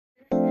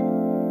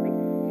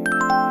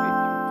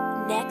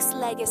Next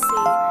Legacy.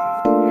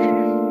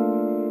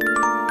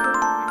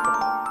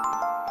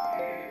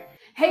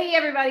 Hey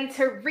everybody,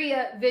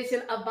 Taurea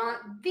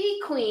Avant, the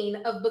queen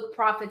of book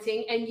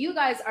profiting, and you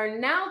guys are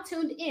now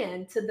tuned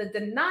in to the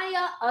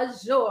Danaya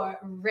Azure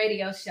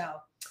Radio Show.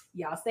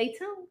 Y'all stay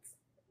tuned.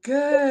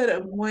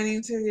 Good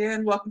morning to you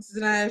and welcome to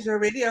Danaya Azure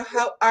Radio.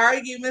 How are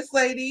you, Miss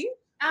Lady?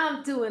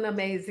 I'm doing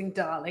amazing,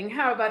 darling.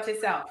 How about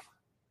yourself?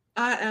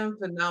 I am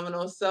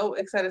phenomenal. So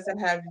excited to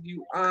have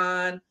you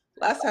on.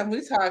 Last time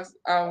we talked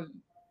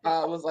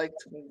was like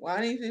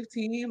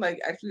 2015. I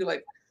had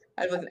like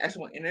an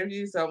actual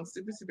interview. So I'm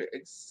super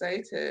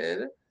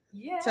excited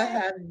to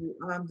have you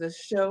on the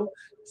show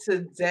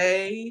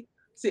today.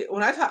 See,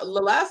 when I talked the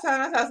last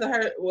time I talked to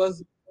her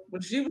was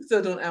when she was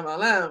still doing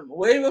MLM,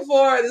 way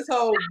before this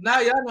whole,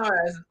 now y'all know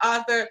her as an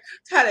author,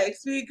 TEDx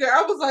speaker.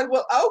 I was like,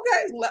 well,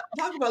 okay,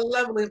 talk about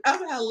leveling up.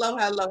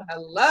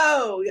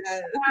 Hello.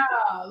 Yes.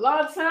 Wow,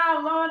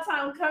 long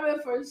time coming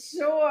for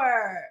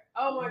sure.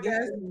 Oh my God.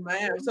 Yes,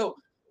 ma'am. So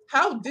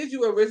how did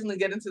you originally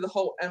get into the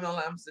whole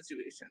MLM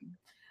situation?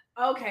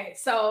 Okay,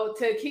 so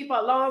to keep a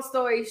long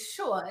story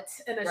short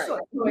and a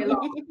short story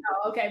long,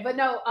 but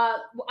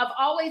I've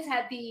always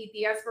had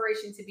the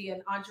aspiration to be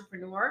an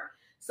entrepreneur.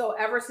 So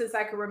ever since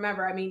I can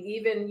remember, I mean,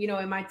 even,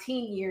 in my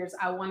teen years,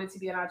 I wanted to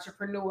be an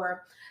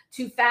entrepreneur.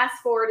 To fast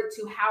forward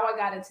to how I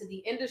got into the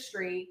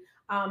industry,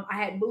 I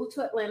had moved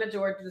to Atlanta,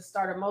 Georgia to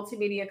start a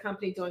multimedia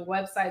company doing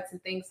websites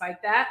and things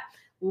like that.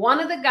 One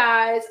of the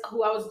guys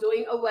who I was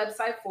doing a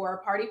website for,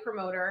 a party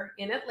promoter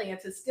in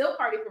Atlanta, still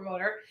party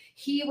promoter,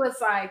 he was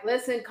like,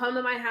 listen, come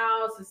to my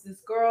house. It's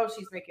this girl.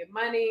 She's making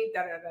money,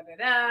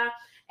 da-da-da-da-da.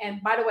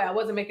 And by the way, I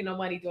wasn't making no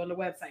money doing the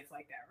websites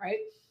like that, right?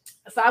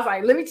 So I was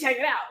like, let me check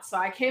it out. So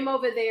I came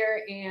over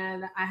there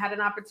and I had an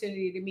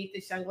opportunity to meet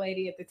this young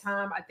lady at the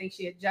time. I think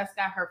she had just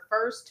got her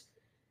first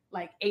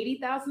like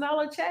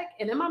 $80,000 check.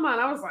 And in my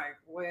mind, I was like,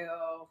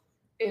 well,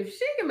 if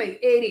she can make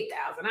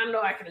 80,000, I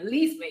know I can at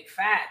least make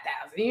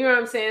 5,000. You know what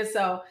I'm saying?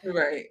 So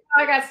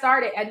I got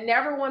started. I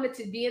never wanted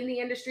to be in the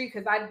industry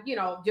because I,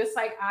 just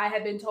like I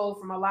had been told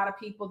from a lot of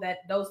people that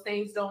those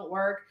things don't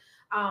work.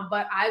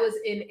 But I was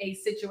in a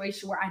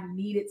situation where I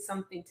needed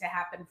something to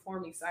happen for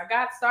me. So I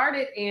got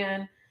started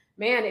and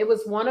man, it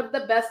was one of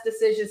the best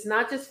decisions,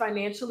 not just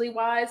financially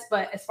wise,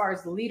 but as far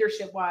as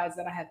leadership wise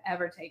that I have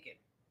ever taken.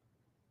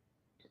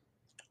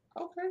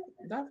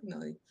 Okay,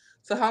 definitely.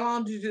 So how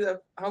long did you do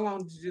that? How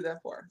long did you do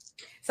that for?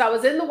 So I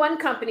was in the one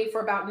company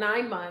for about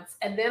 9 months.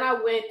 And then I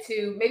went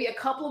to maybe a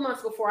couple of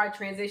months before I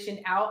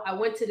transitioned out. I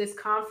went to this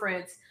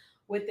conference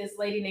with this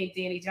lady named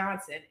Danny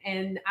Johnson.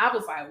 And I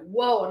was like,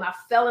 whoa. And I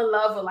fell in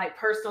love with like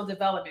personal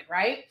development,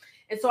 right?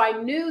 And so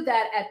I knew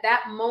that at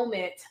that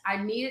moment, I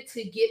needed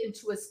to get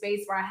into a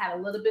space where I had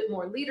a little bit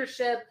more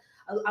leadership.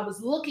 I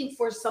was looking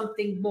for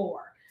something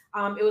more.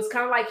 It was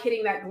kind of like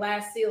hitting that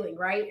glass ceiling,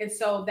 right? And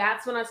so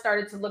that's when I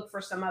started to look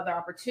for some other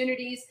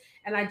opportunities.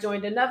 And I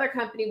joined another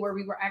company where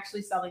we were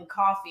actually selling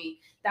coffee.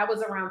 That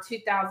was around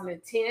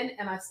 2010.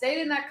 And I stayed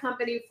in that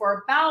company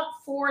for about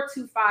 4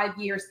 to 5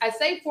 years. I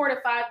say 4 to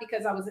 5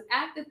 because I was an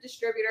active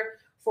distributor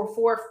for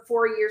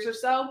four years or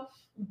so.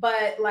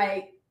 But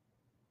like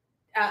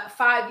I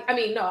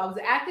was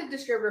an active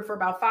distributor for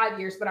about 5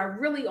 years, but I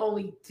really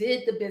only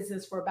did the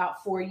business for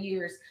about 4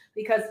 years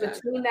because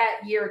between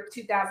that year,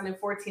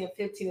 2014 and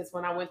 15 is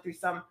when I went through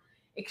some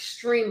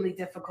extremely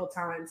difficult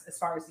times as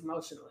far as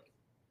emotionally.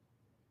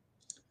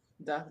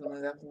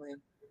 Definitely.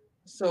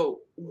 So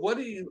what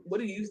do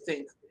you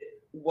think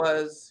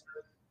was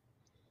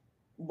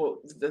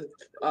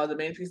the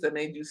main piece that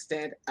made you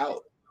stand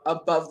out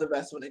above the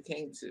rest when it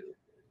came to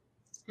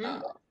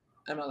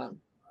MLM?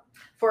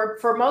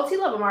 For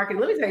multi-level marketing,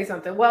 let me tell you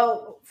something.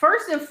 Well,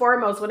 first and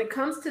foremost, when it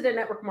comes to the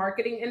network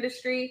marketing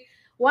industry,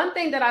 one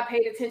thing that I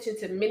paid attention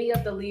to many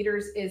of the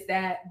leaders is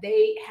that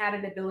they had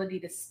an ability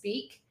to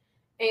speak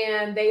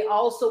and they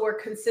also were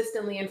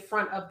consistently in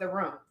front of the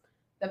room.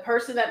 The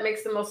person that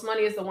makes the most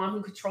money is the one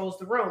who controls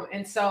the room.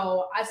 And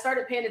so I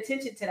started paying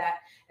attention to that.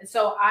 And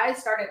so I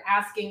started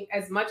asking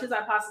as much as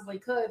I possibly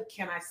could,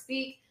 can I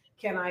speak?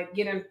 Can I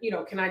get in,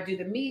 can I do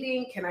the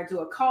meeting? Can I do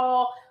a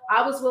call?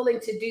 I was willing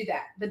to do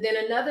that. But then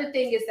another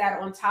thing is that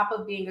on top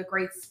of being a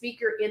great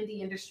speaker in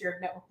the industry of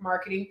network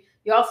marketing,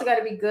 you also got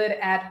to be good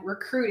at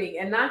recruiting,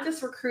 and not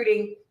just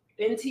recruiting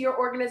into your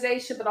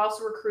organization, but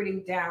also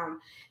recruiting down.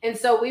 And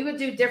so we would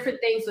do different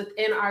things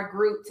within our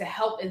group to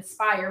help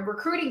inspire.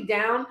 Recruiting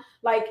down,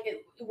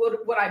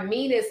 what I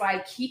mean is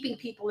like keeping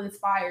people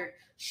inspired,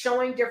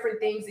 showing different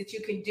things that you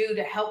can do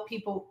to help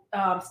people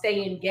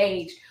stay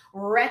engaged,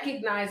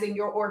 recognizing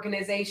your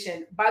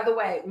organization. By the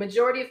way,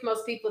 majority of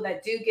most people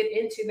that do get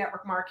into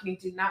network marketing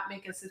do not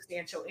make a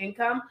substantial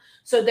income.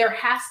 So there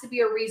has to be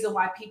a reason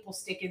why people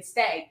stick and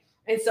stay.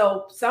 And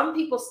so some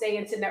people stay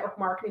into network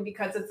marketing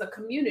because it's a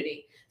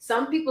community.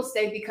 Some people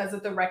stay because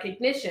of the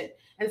recognition.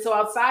 And so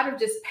outside of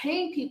just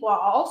paying people, I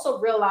also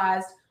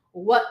realized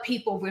what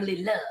people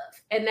really love,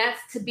 and that's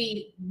to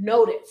be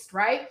noticed,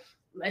 right?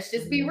 Let's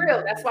just be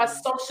real. That's why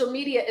social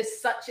media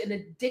is such an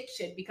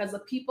addiction, because the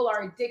people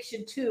are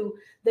addiction to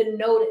the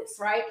notice,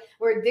 right?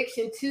 We're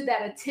addiction to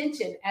that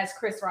attention, as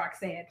Chris Rock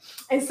said.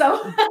 And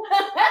so,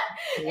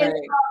 and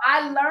so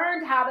I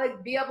learned how to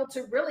be able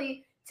to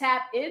really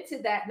tap into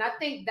that. And I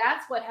think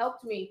that's what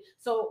helped me.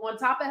 So on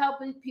top of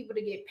helping people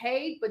to get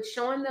paid, but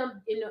showing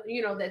them,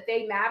 you know, that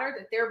they matter,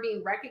 that they're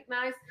being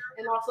recognized,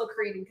 and also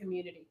creating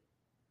community.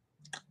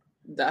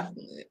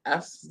 Definitely.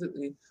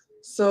 Absolutely.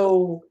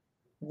 So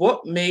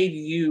what made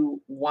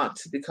you want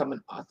to become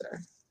an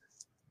author?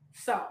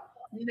 So,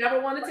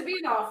 never wanted to be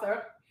an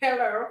author.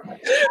 Hello.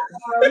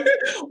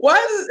 Why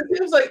does it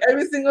seems like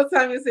every single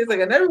time you say it's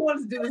like I never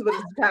wanted to do this, but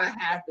it's kind of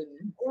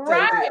happened.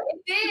 Right,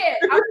 it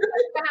did. I was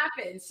like, it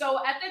happened. So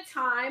at the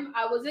time,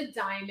 I was a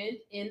diamond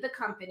in the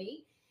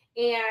company.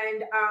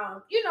 And,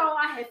 you know,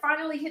 I had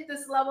finally hit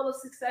this level of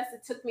success.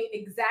 It took me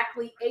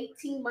exactly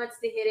 18 months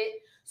to hit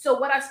it. So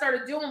what I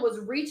started doing was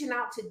reaching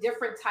out to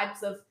different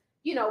types of,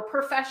 you know,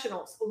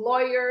 professionals,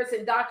 lawyers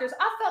and doctors.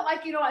 I felt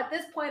like, you know, at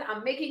this point,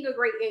 I'm making a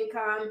great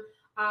income.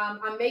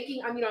 I'm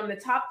in the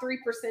top 3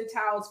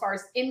 percentile as far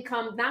as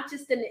income, not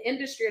just in the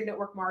industry of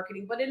network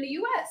marketing, but in the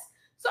US.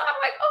 So I'm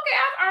like, okay,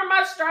 I've earned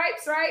my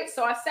stripes, right?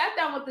 So I sat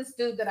down with this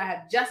dude that I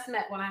had just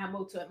met when I had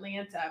moved to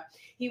Atlanta.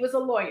 He was a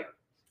lawyer.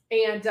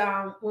 And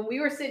when we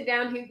were sitting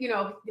down, he, you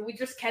know, we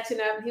just catching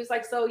up. And he was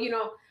like, so, you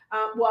know,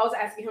 well, I was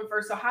asking him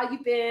first, so how you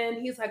been?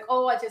 He's like,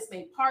 oh, I just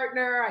made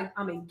partner.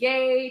 I'm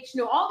engaged,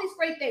 you know, all these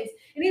great things.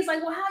 And he's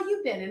like, well, how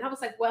you been? And I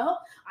was like, well,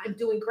 I'm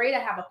doing great. I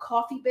have a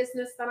coffee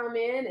business that I'm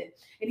in.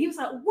 And he was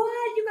like,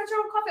 what? You got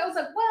your own coffee? I was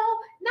like, well,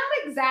 not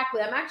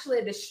exactly. I'm actually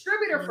a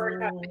distributor for a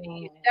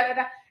company.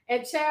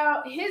 And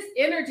child, his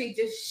energy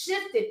just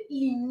shifted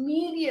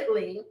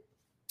immediately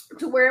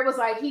to where it was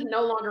like he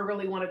no longer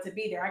really wanted to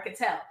be there. I could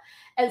tell.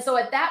 And so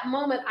at that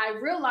moment, I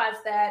realized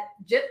that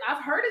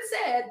I've heard it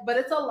said, but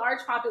it's a large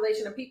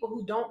population of people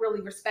who don't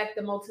really respect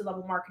the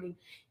multi-level marketing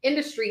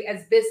industry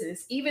as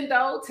business, even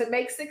though to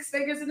make 6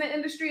 figures in the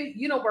industry,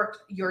 you don't work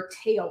your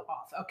tail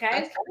off.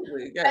 Okay.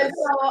 Absolutely, yes. And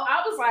so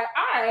I was like,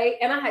 all right.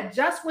 And I had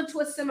just went to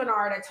a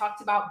seminar that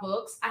talked about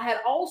books. I had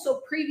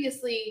also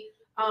previously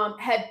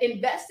had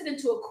invested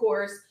into a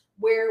course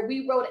where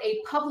we wrote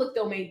a public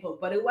domain book,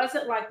 but it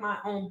wasn't like my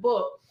own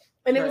book.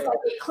 And it was like,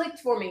 it clicked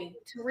for me.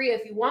 Taurea,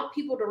 if you want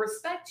people to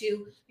respect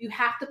you, you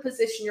have to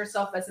position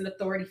yourself as an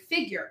authority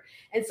figure.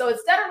 And so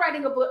instead of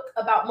writing a book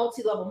about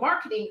multi-level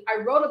marketing,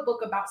 I wrote a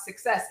book about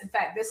success. In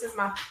fact, this is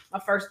my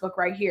first book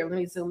right here. Let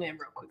me zoom in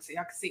real quick so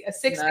y'all can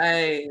see.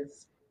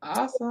 Nice.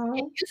 Awesome.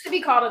 It used to be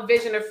called A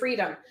Vision of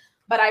Freedom.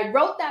 But I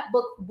wrote that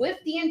book with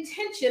the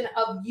intention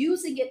of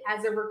using it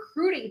as a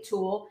recruiting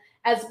tool,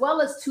 as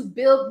well as to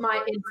build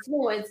my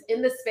influence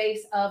in the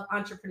space of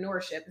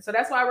entrepreneurship. And so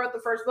that's why I wrote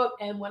the first book.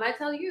 And when I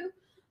tell you,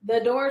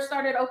 the doors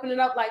started opening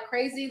up like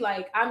crazy.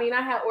 Like, I mean,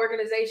 I had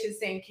organizations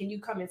saying, can you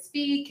come and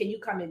speak? Can you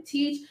come and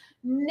teach?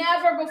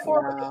 Never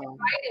before inviting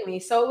me.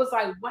 So it was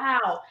like,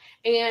 wow.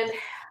 And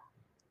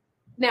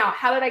now,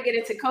 how did I get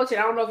into coaching?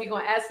 I don't know if you're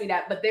going to ask me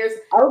that, but there's...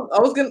 I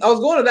was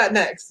going to that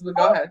next, but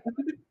go ahead.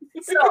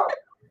 So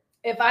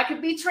if I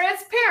could be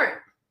transparent.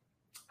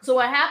 So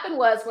what happened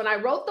was when I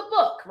wrote the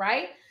book,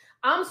 right?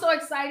 I'm so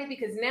excited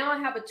because now I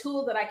have a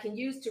tool that I can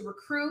use to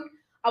recruit.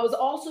 I was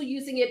also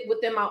using it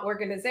within my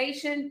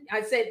organization.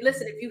 I said,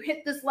 listen, if you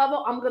hit this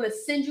level, I'm going to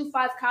send you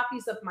 5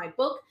 copies of my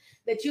book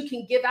that you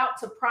can give out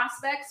to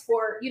prospects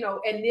for, you know,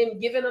 and then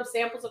giving them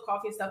samples of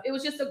coffee and stuff. It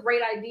was just a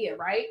great idea,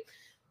 right?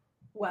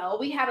 Well,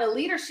 we had a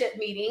leadership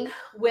meeting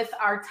with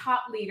our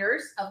top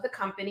leaders of the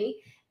company,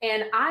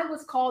 and I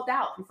was called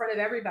out in front of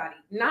everybody,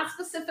 not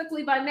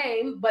specifically by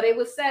name, but it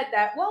was said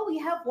that, well, we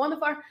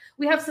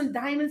have some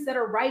diamonds that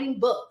are writing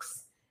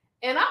books.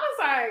 And I was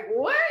like,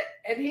 what?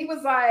 And he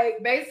was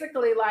like,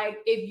 basically like,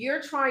 if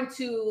you're trying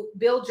to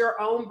build your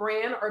own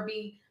brand or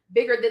be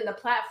bigger than the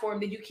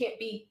platform, then you can't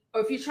be, or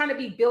if you're trying to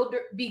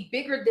be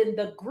bigger than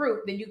the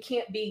group, then you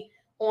can't be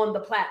on the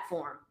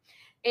platform.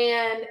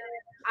 And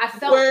I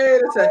felt—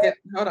 Wait a second,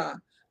 hold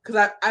on.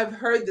 Because I've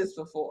heard this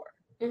before.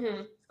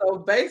 Mm-hmm. So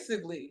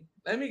basically,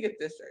 let me get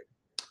this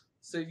straight.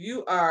 So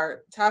you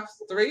are top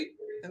 3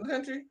 in the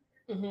country,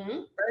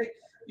 right?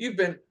 You've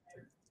been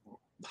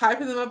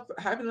hyping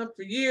them up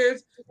for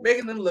years,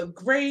 making them look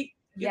great.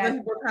 Even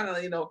people are kind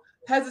of, you know,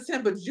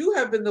 hesitant, but you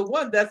have been the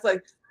one that's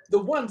like the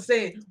one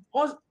saying,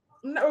 "Oh,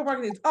 network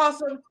marketing is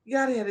awesome,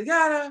 yada yada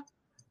yada."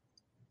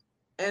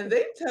 And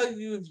they tell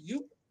you if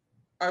you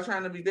are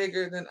trying to be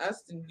bigger than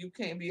us, then you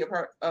can't be a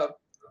part of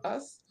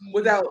us,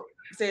 without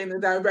saying it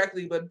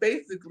directly, but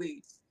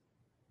basically,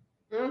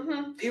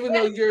 even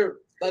though you're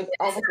like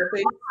almost a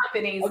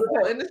face of the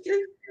whole industry.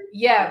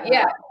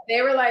 Yeah.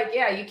 They were like,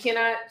 yeah, you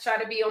cannot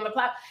try to be on the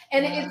platform.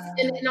 And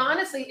and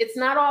honestly, it's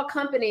not all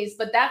companies,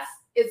 but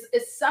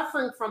it's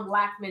suffering from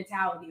lack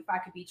mentality, if I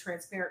could be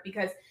transparent,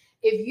 because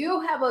if you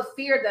have a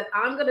fear that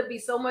I'm going to be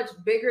so much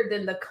bigger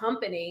than the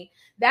company,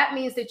 that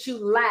means that you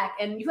lack,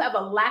 and you have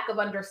a lack of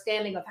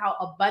understanding of how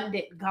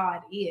abundant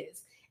God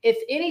is. If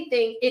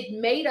anything, it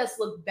made us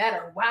look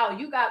better. Wow,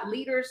 you got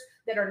leaders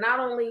that are not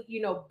only,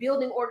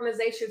 building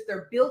organizations,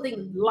 they're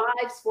building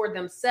lives for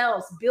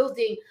themselves,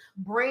 building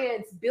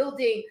brands,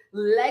 building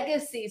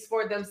legacies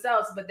for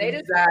themselves, but they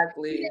didn't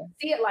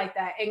see it like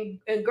that.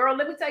 And girl,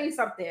 let me tell you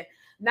something.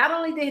 Not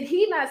only did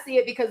he not see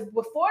it, because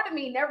before the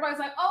meeting, everybody's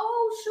like,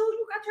 oh, shoot,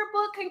 you got your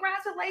book.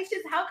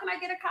 Congratulations. How can I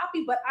get a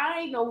copy? But I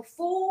ain't no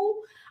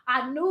fool.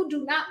 I knew,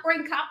 do not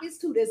bring copies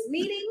to this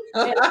meeting.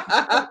 And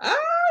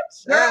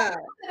girl,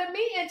 to the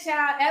meeting,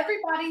 child,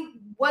 everybody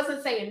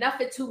wasn't saying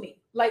nothing to me.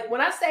 Like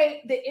when I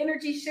say the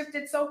energy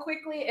shifted so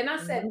quickly, and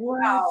I said,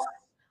 wow,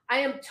 I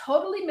am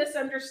totally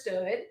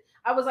misunderstood.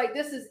 I was like,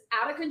 this is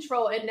out of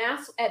control. And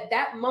that's at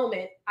that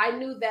moment, I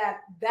knew that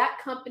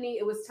company,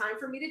 it was time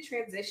for me to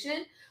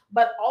transition,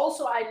 but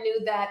also I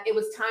knew that it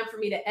was time for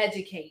me to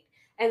educate.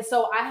 And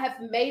so I have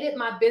made it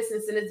my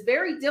business, and it's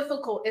very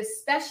difficult,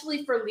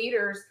 especially for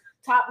leaders,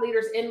 top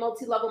leaders in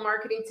multi-level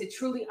marketing, to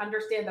truly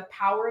understand the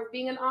power of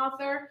being an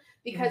author,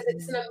 because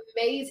it's an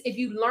amazing, if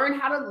you learn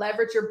how to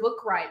leverage your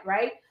book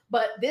right?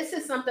 But this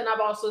is something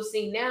I've also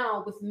seen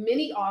now with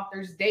many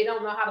authors. They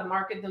don't know how to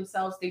market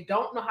themselves. They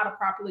don't know how to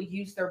properly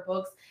use their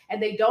books,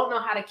 and they don't know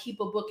how to keep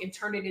a book and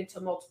turn it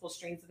into multiple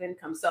streams of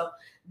income. So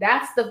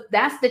that's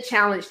the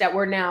challenge that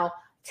we're now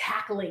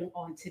tackling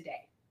on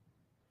today.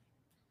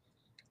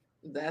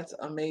 That's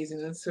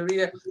amazing. And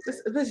Taurea,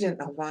 this Vision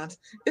Avant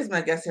is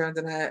my guest here on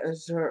Danaya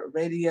Azure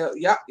Radio.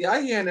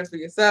 Y'all hearing it for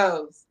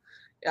yourselves.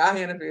 Y'all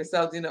hearing it for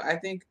yourselves. I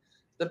think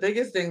the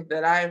biggest thing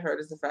that I've heard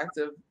is the fact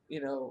of,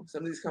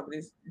 some of these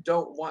companies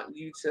don't want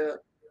you to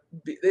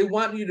be, they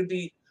want you to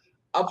be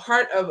a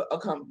part of a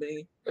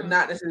company, but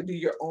not necessarily be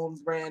your own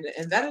brand.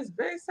 And that is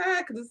very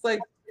sad, because it's like,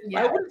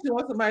 why wouldn't you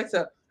want somebody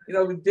to,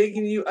 be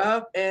digging you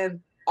up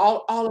and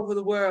all over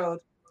the world,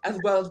 as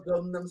well as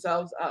building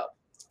themselves up?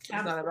 It's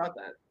not about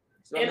that.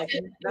 And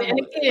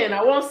again,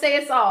 I won't say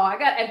it's all. I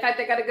got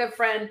a good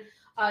friend,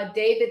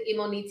 David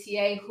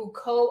Imonitier,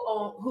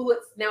 who is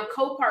now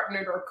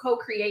co-partnered or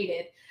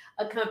co-created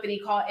a company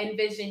called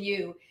Envision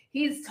You.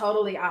 He's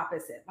totally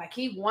opposite. Like,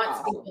 he wants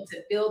people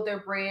to build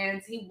their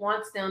brands. He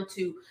wants them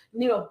to,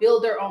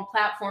 build their own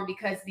platform,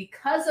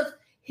 because of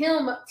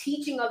him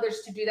teaching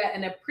others to do that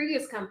in a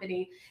previous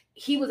company,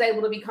 he was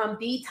able to become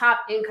the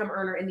top income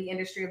earner in the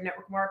industry of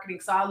network marketing.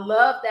 So I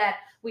love that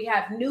we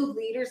have new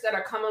leaders that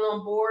are coming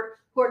on board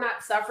who are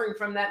not suffering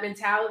from that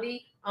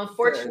mentality.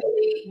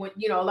 Unfortunately, when,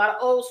 a lot of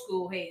old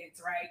school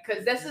heads, right?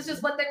 Because this is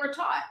just what they were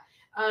taught.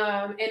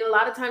 And a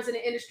lot of times in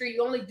the industry,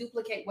 you only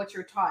duplicate what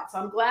you're taught. So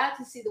I'm glad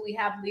to see that we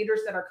have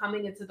leaders that are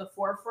coming into the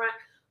forefront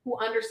who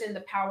understand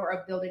the power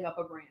of building up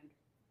a brand.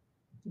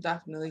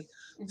 Definitely.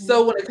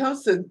 So when it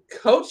comes to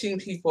coaching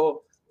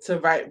people to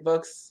write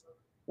books,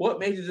 what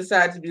made you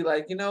decide to be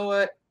like, you know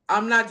what?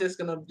 I'm not just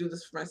going to do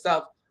this for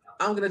myself.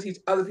 I'm going to teach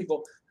other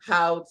people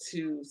how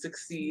to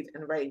succeed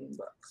in writing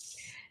books.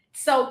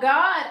 So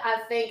God,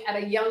 I think at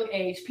a young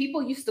age,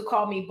 people used to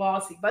call me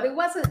bossy, but it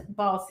wasn't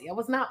bossy. I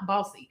was not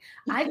bossy.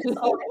 I just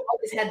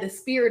always had the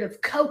spirit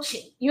of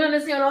coaching. You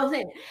understand what I'm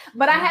saying?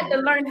 But I had to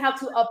learn how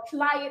to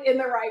apply it in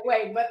the right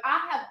way. But I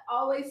have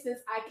always, since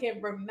I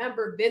can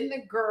remember, been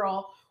the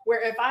girl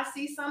where if I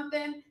see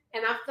something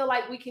and I feel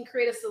like we can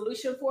create a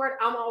solution for it,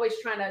 I'm always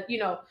trying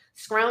to,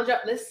 scrounge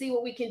up. Let's see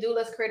what we can do.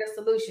 Let's create a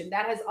solution.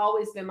 That has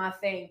always been my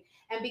thing.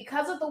 And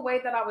because of the way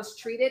that I was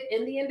treated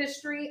in the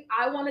industry,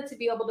 I wanted to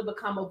be able to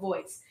become a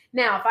voice.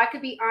 Now, if I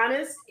could be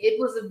honest, it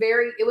was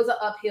an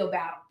uphill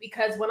battle,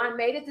 because when I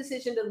made a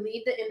decision to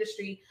leave the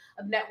industry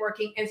of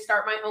networking and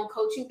start my own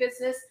coaching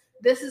business,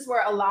 this is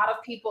where a lot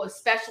of people,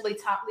 especially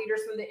top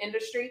leaders from the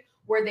industry,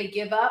 where they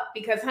give up.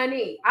 Because,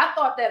 honey, I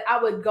thought that I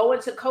would go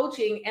into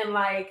coaching and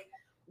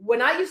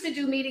when I used to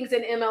do meetings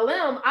in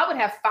MLM, I would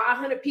have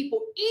 500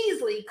 people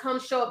easily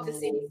come show up to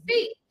see me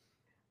speak.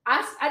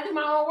 I do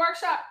my own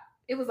workshop.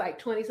 It was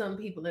like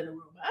 20-something people in the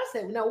room. I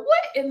said, no,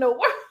 what in the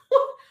world?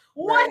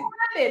 What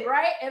happened,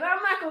 right? And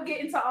I'm not going to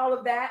get into all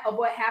of that, of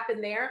what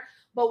happened there.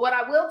 But what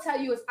I will tell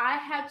you is I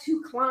had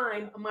to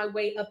climb my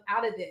way up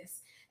out of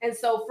this. And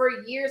so for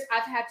years,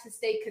 I've had to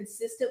stay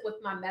consistent with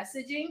my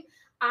messaging.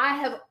 I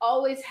have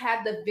always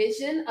had the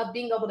vision of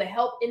being able to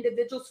help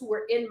individuals who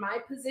were in my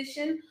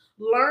position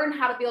learn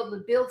how to be able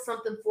to build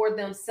something for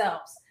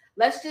themselves.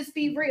 Let's just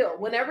be real.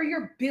 Whenever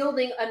you're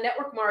building a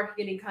network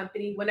marketing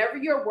company, whenever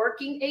you're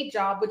working a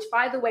job, which,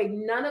 by the way,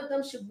 none of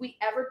them should we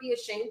ever be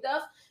ashamed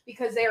of,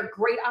 because they are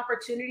great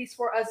opportunities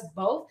for us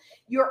both,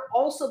 you're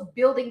also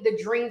building the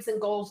dreams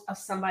and goals of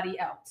somebody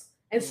else.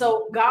 And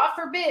so, God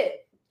forbid,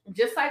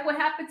 just like what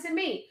happened to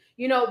me,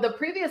 the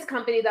previous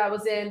company that I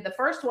was in, the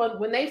first one,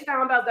 when they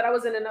found out that I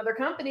was in another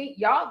company,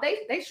 y'all,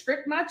 they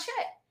stripped my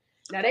check.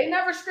 Now, they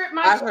never stripped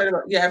my check.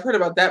 I've heard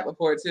about that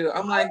before too.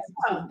 I'm like,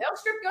 they'll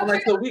strip your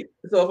check.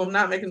 So if I'm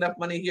not making enough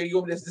money here, you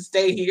want me just to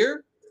stay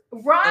here?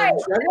 Right.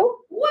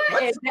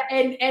 What?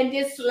 And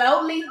just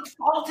slowly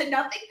fall to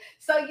nothing.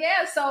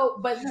 So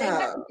but they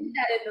never did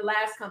that in the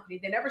last company.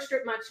 They never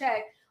stripped my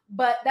check.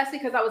 But that's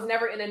because I was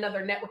never in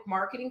another network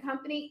marketing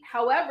company.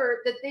 However,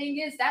 the thing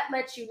is, that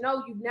lets you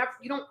know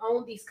you don't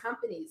own these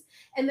companies.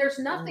 And there's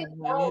nothing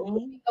wrong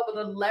with being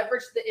able to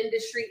leverage the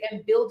industry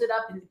and build it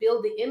up and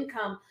build the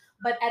income.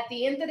 But at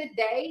the end of the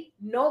day,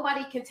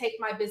 nobody can take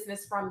my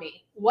business from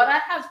me. What I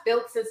have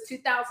built since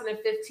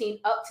 2015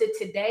 up to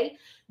today,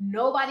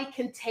 nobody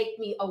can take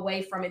me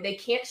away from it. They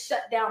can't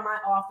shut down my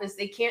office.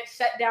 They can't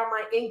shut down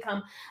my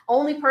income.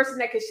 Only person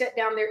that can shut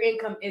down their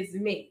income is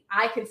me.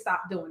 I can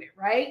stop doing it,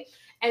 right?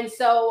 And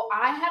so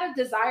I had a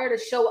desire to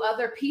show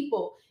other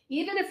people,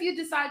 even if you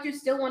decide you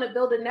still want to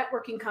build a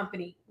networking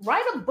company,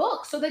 write a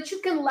book so that you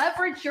can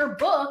leverage your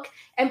book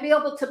and be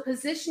able to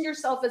position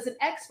yourself as an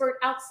expert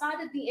outside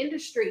of the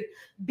industry.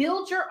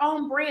 Build your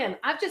own brand.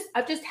 I've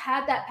just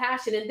had that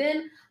passion. And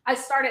then I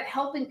started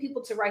helping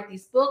people to write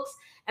these books.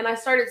 And I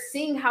started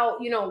seeing how,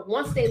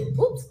 once they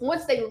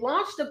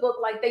launched the book,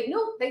 like they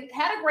knew they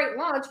had a great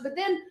launch, but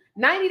then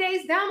 90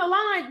 days down the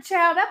line,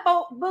 child, that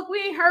book, we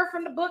ain't heard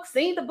from the book,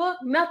 seen the book,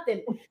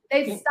 nothing.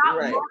 They've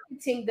stopped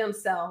marketing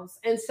themselves.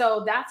 And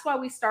so that's why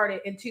we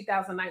started in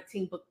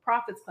 2019 Book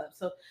Profits Club.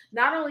 So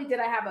not only did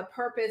I have a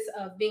purpose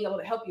of being able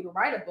to help you to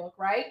write a book,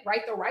 right?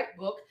 Write the right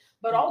book,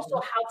 but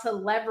also how to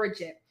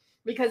leverage it.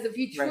 Because if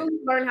you truly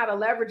learn how to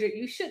leverage it,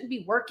 you shouldn't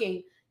be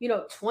working,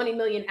 20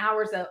 million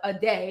hours a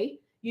day.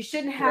 You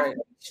shouldn't have to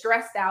be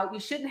stressed out. You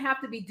shouldn't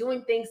have to be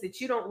doing things that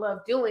you don't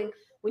love doing.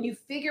 When you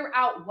figure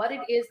out what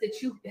it is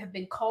that you have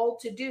been called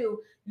to do,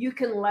 you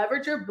can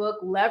leverage your book,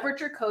 leverage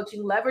your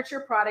coaching, leverage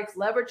your products,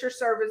 leverage your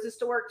services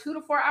to work 2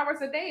 to 4 hours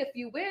a day if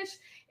you wish.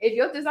 If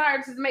your desire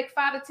is to make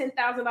 $5,000 to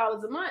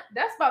 $10,000 a month,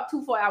 that's about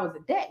 2 to 4 hours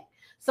a day.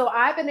 So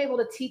I've been able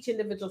to teach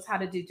individuals how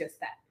to do just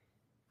that.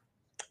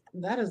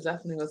 That is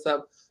definitely what's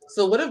up.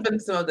 So what have been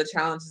some of the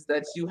challenges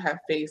that you have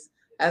faced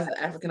as an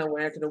African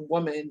American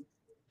woman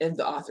in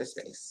the author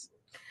space?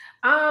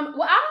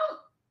 Well, I don't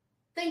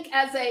think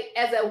as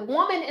a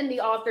woman in the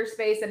author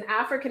space, an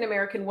African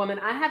American woman,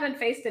 I haven't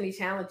faced any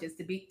challenges,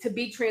 to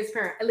be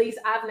transparent. At least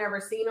I've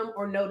never seen them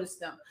or noticed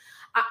them.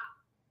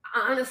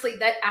 Honestly,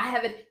 that I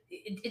haven't,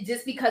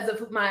 just because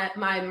of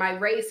my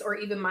race or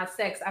even my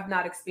sex, I've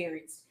not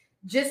experienced.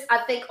 Just,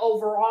 I think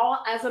overall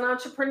as an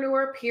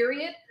entrepreneur,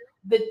 period,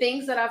 the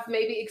things that I've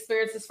maybe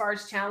experienced as far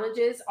as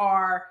challenges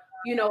are,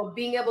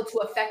 being able to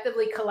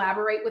effectively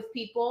collaborate with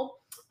people,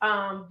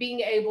 being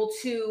able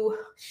to,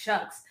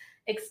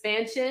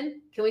 expansion.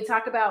 Can we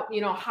talk about,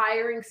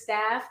 hiring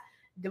staff?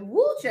 The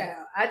woo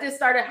child. I just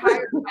started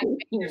hiring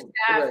my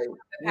staff for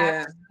the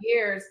past 2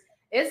 years.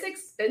 It's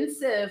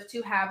expensive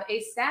to have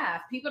a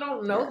staff. People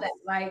don't know that.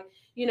 Like,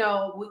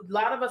 a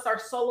lot of us are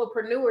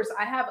solopreneurs.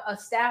 I have a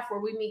staff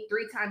where we meet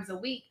 3 times a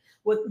week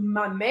with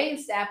my main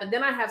staff. And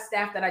then I have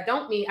staff that I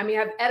don't meet. I mean,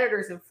 I have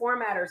editors and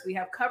formatters. We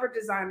have cover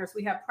designers.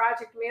 We have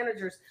project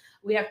managers.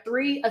 We have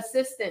 3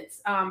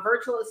 assistants,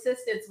 virtual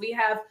assistants.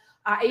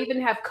 I even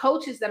have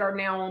coaches that are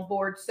now on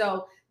board.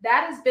 So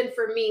that has been,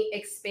 for me,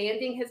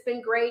 expanding has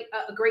been great,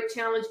 a great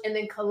challenge, and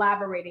then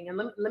collaborating. And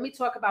let me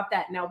talk about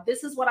that. Now,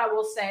 this is what I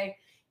will say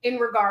in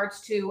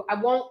regards to, I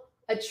won't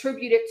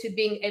attribute it to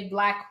being a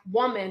Black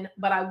woman,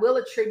 but I will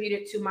attribute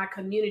it to my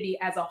community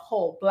as a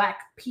whole, Black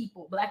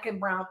people, Black and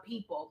brown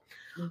people.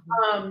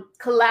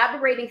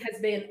 Collaborating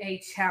has been a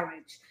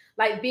challenge,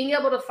 like being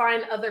able to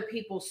find other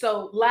people.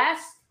 So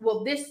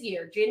this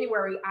year,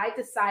 January, I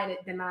decided,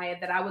 Danaya,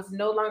 that I was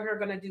no longer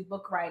going to do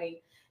book writing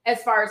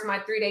as far as my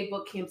 3-day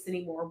book camps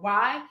anymore.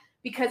 Why?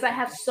 Because I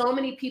have so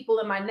many people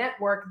in my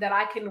network that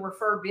I can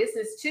refer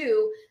business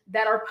to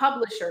that are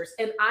publishers,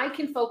 and I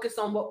can focus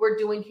on what we're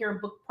doing here in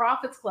Book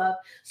Profits Club.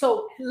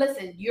 So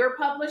listen, you're a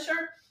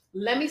publisher,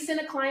 let me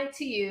send a client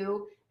to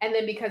you. And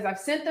then because I've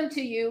sent them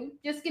to you,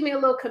 just give me a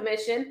little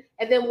commission.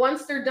 And then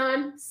once they're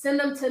done,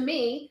 send them to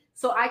me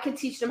so I can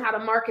teach them how to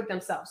market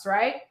themselves,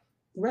 right?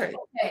 Right.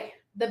 Okay.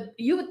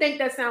 You would think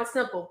that sounds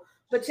simple,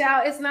 but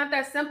y'all, it's not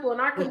that simple. In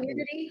our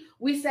community,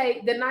 we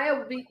say,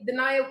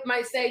 Danaya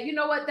might say, you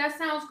know what, that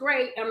sounds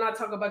great. I'm not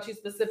talking about you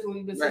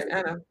specifically, but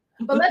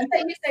let's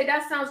say you say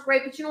that sounds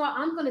great, but you know what,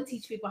 I'm going to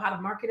teach people how to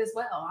market as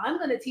well. I'm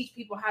going to teach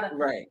people how to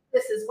do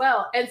this as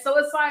well. And so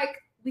it's like,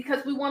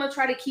 because we want to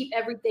try to keep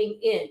everything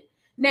in.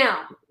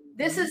 Now,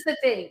 this is the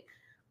thing,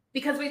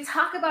 because we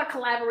talk about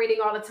collaborating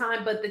all the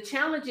time, but the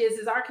challenge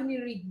is our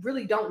community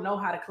really don't know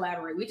how to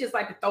collaborate. We just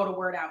like to throw the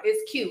word out.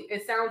 It's cute.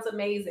 It sounds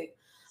amazing.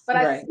 But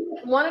I think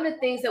one of the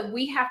things that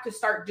we have to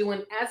start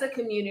doing as a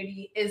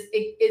community is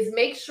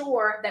make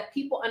sure that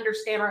people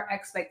understand our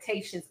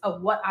expectations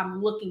of what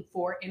I'm looking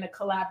for in a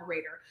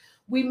collaborator.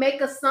 We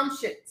make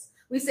assumptions.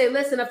 We say,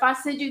 listen, if I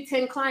send you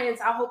 10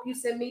 clients, I hope you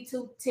send me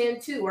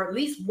 10 too, or at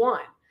least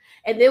 1.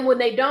 And then when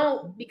they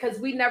don't, because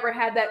we never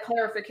had that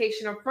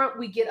clarification up front,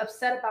 we get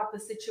upset about the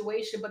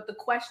situation. But the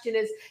question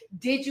is,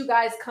 did you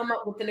guys come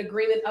up with an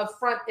agreement up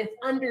front and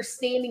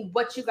understanding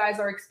what you guys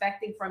are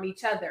expecting from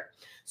each other?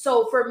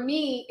 So for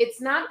me,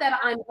 it's not that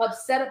I'm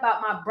upset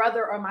about my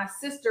brother or my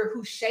sister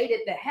who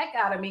shaded the heck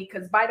out of me.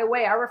 Because by the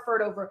way, I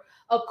referred over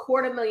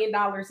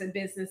 $250,000 in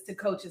business to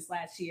coaches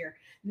last year.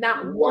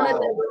 Not one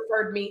of them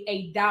referred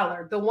me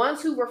 $1. The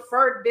ones who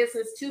referred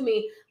business to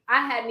me,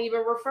 I hadn't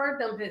even referred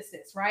them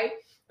business, right?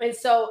 And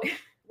so,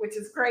 which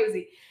is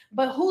crazy,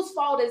 but whose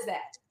fault is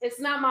that? It's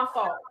not my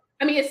fault.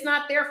 I mean, it's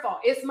not their fault.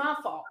 It's my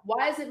fault.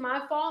 Why is it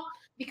my fault?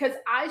 because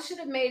I should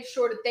have made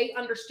sure that they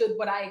understood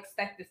what I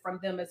expected from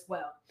them as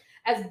well.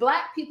 As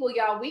Black people,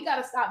 y'all, we got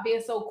to stop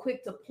being so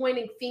quick to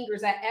pointing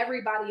fingers at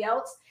everybody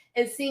else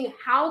and seeing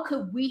how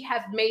could we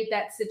have made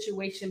that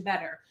situation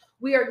better.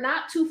 We are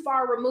not too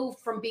far removed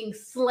from being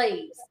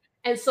slaves.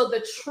 And so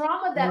the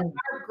trauma that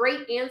our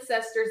great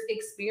ancestors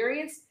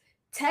experienced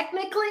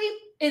technically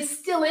is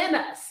still in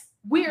us.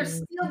 We are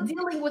still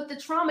dealing with the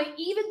trauma,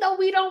 even though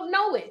we don't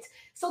know it.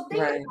 So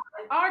think about it.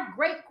 Our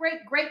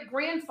great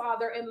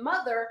grandfather and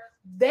mother,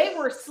 they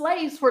were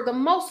slaves for the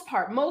most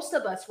part, most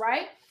of us,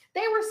 right?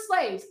 They were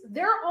slaves.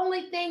 Their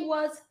only thing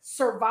was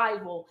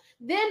survival.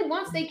 Then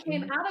once they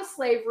came out of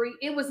slavery,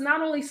 it was not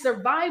only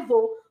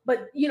survival,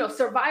 but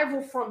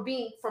survival from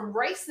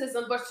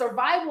racism, but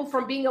survival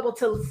from being able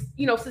to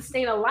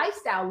sustain a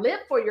lifestyle, live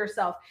for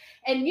yourself.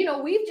 And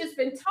we've just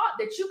been taught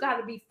that you got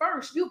to be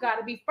first. You got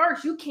to be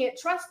first. You can't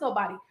trust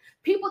nobody.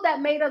 People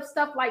that made up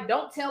stuff like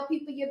 "don't tell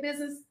people your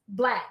business,"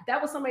 Black.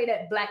 That was somebody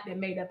that Black that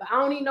made up. I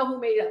don't even know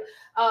who made it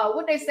up.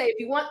 What they say: if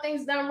you want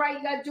things done right,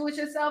 you got to do it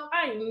yourself.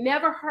 I ain't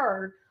never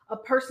heard a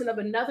person of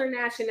another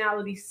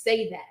nationality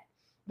say that.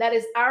 That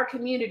is our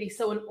community.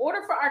 So in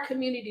order for our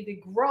community to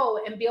grow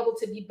and be able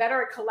to be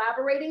better at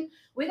collaborating,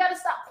 we got to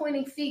stop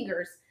pointing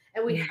fingers.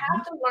 And we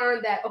have to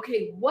learn that,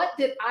 okay, what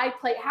did I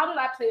play? How did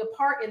I play a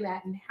part in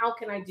that? And how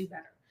can I do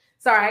better?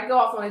 Sorry, I go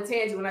off on a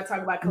tangent when I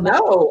talk about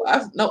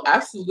collaboration. No,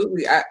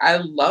 absolutely. I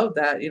love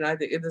that. I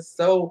think it is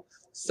so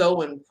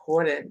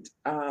important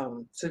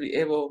to be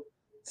able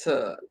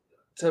to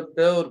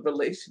build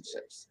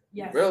relationships.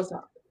 Yes. Real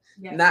time.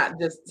 Yes. Not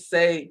just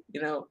say,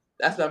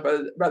 that's my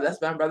brother,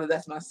 that's my brother,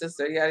 that's my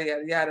sister, yada,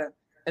 yada, yada.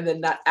 And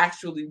then not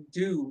actually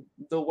do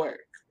the work,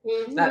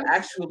 not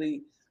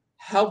actually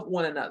help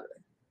one another.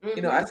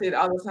 I say it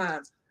all the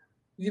time.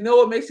 You know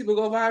what makes people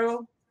go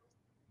viral?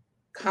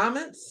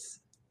 Comments,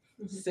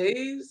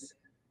 saves,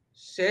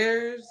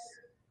 shares,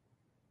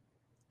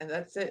 and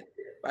that's it.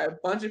 By a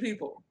bunch of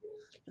people.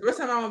 The first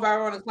time I went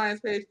viral on a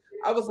client's page,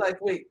 I was like,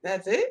 wait,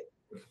 that's it?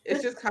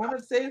 It's just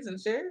comments, saves, and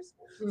shares?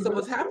 So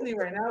what's happening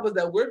right now is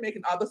that we're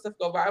making all the stuff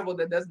go viral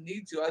that doesn't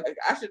need to. Like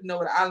I should know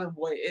what an island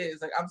boy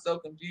is. Like I'm so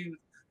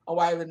confused on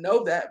why I even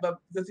know that, but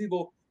because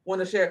people want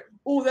to share,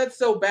 oh, that's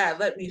so bad,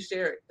 let me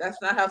share it. That's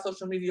not how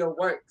social media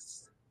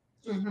works.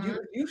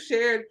 You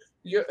shared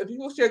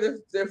people share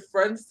their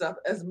friends' stuff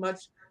as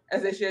much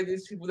as they share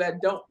these people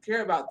that don't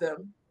care about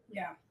them.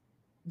 Yeah.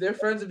 Their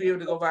friends will be able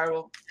to go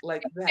viral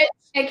like that.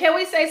 And can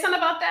we say something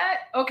about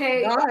that?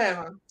 Okay. Go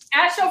ahead.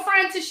 Ask your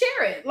friend to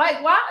share it.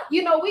 Like, why?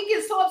 We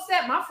get so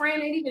upset. My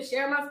friend ain't even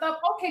sharing my stuff.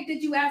 Okay,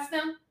 did you ask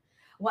them?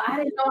 Well, I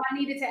didn't know I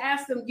needed to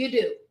ask them. You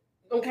do.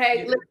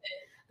 Okay.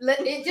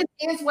 Listen, it just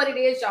is what it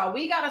is, y'all.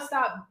 We got to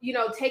stop,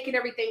 taking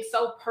everything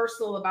so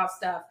personal about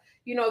stuff.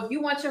 If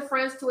you want your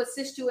friends to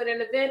assist you at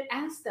an event,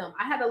 ask them.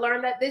 I had to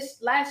learn that this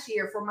last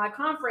year for my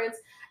conference.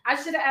 I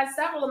should have asked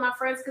several of my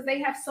friends because they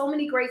have so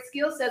many great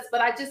skill sets,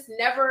 but I just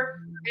never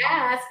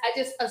asked. I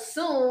just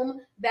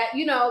assume that,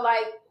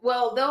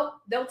 well,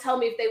 they'll tell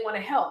me if they want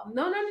to help.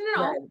 No.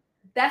 Right.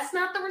 That's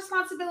not the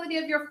responsibility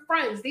of your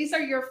friends. These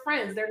are your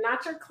friends. They're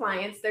not your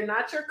clients. They're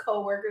not your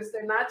coworkers.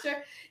 They're not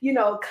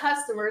your,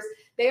 customers.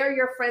 They are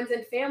your friends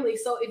and family.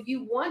 So if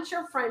you want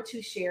your friend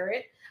to share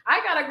it,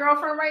 I got a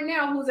girlfriend right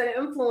now who's an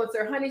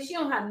influencer. Honey, she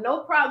don't have no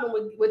problem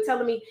with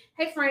telling me,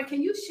 hey, friend,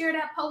 can you share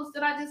that post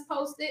that I just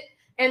posted?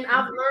 And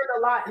I've learned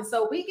a lot. And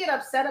so we get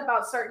upset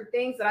about certain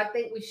things that I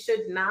think we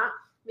should not,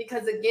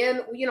 because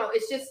again,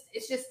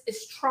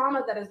 it's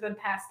trauma that has been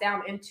passed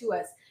down into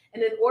us.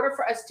 And in order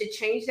for us to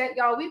change that,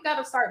 y'all, we've got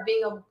to start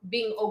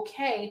being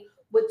okay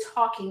with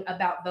talking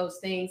about those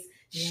things,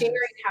 sharing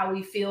how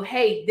we feel.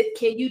 Hey,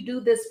 can you do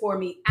this for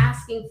me?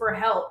 Asking for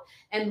help,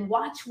 and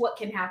watch what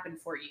can happen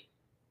for you.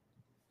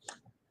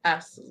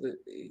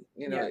 Absolutely.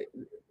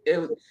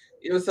 It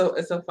was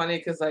so funny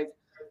because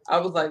I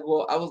was like,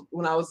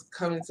 when I was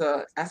coming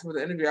to ask for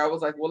the interview, I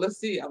was like, well, let's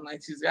see. I'm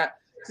like, she's got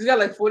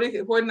like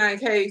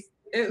 49K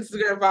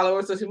Instagram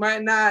followers, so she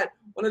might not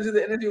want to do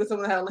the interview with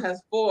someone that only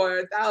has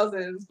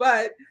 4,000,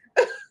 but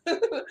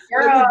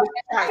girl,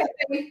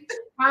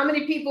 how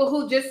many people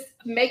who just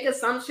make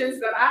assumptions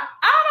that I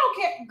don't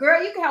care.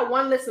 Girl, you can have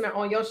one listener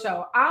on your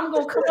show. I'm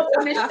gonna come up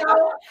on this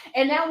show,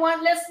 and that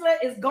one listener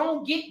is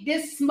gonna get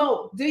this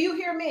smoke. Do you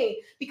hear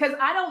me? Because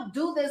I don't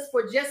do this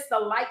for just the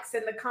likes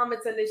and the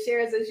comments and the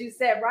shares, as you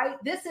said, right?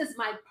 This is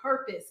my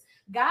purpose.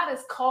 God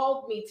has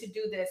called me to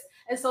do this.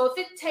 And so if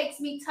it takes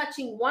me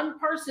touching one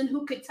person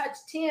who could touch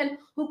 10,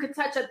 who could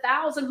touch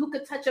 1,000, who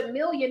could touch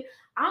 1,000,000,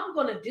 I'm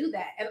going to do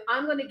that. And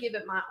I'm going to give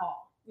it my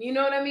all. You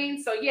know what I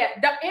mean? So yeah,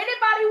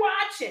 anybody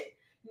watching,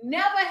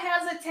 never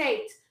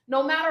hesitate.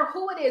 No matter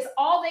who it is,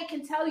 all they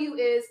can tell you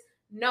is,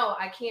 no,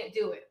 I can't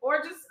do it.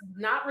 Or just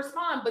not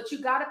respond, but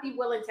you got to be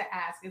willing to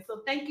ask. And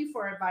so thank you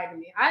for inviting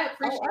me. I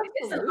appreciate it.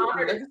 It's an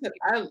honor. Like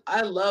I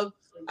said,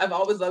 I've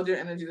always loved your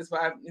energy. That's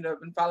why I've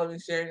been following,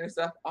 sharing your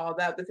stuff, all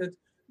that, because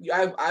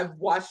I've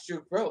watched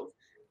your growth.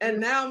 And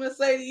now, Miss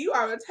Lady, you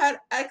are a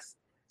TEDx.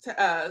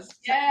 Yes.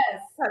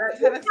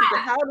 TEDx.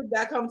 How did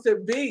that come to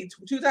be?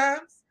 2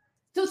 times?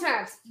 2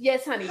 times.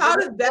 Yes, honey. How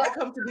did that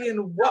come to be,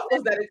 and what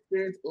was that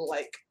experience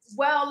like?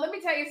 Well, let me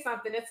tell you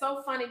something. It's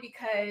so funny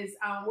because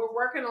we're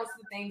working on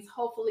some things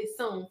hopefully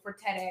soon for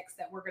TEDx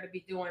that we're going to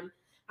be doing.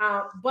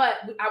 But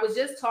I was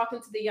just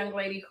talking to the young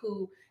lady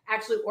who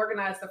actually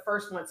organized the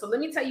first one. So let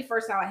me tell you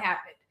first how it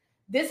happened.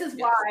 This is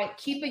why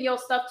keeping your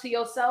stuff to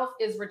yourself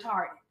is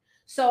retarded.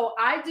 So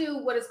I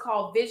do what is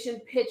called vision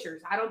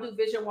pictures. I don't do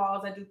vision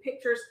walls. I do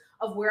pictures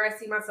of where I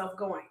see myself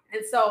going.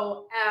 And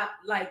so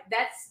like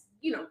that's,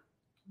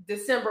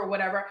 December,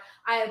 whatever,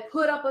 I had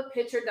put up a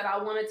picture that I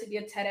wanted to be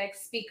a TEDx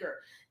speaker.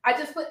 I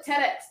just put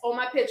TEDx on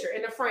my picture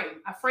in the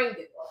frame. I framed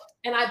it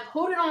and I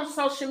put it on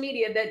social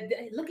media that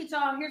look at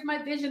y'all, here's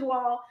my vision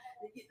wall.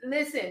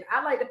 Listen,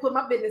 I like to put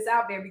my business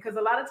out there because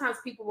a lot of times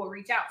people will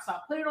reach out. So I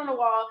put it on the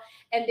wall,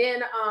 and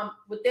then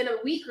within a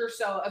week or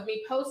so of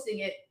me posting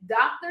it,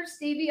 Dr.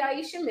 Stevie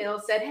Aisha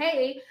Mills said,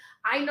 hey,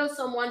 I know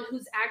someone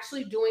who's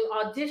actually doing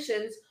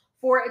auditions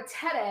for a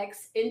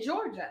TEDx in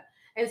Georgia.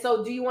 And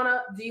so do you want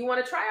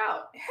to try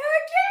out?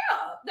 Heck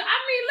yeah. I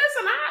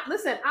mean,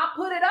 listen, I'll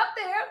put it up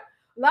there.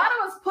 A lot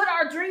of us put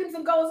our dreams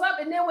and goals up,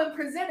 and then when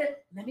presented,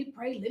 let me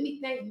pray, let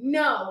me think.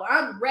 No,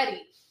 I'm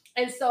ready.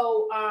 And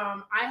so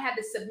I had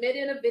to submit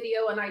in a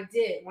video, and I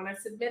did. When I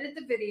submitted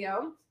the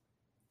video,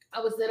 I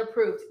was then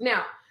approved.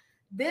 Now,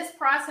 this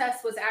process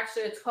was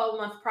actually a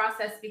 12-month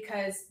process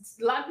because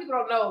a lot of people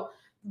don't know,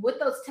 with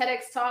those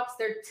TEDx talks,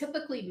 they're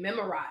typically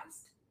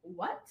memorized.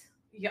 What?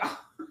 Yeah.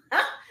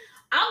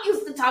 I'm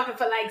used to talking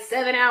for like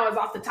 7 hours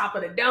off the top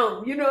of the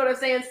dome. You know what I'm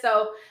saying?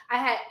 So I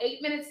had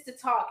 8 minutes to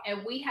talk,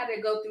 and we had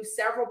to go through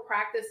several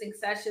practicing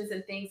sessions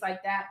and things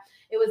like that.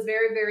 It was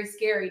very, very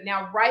scary.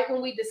 Now, right when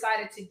we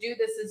decided to do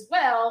this as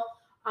well,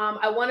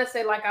 I want to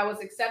say like I was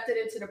accepted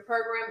into the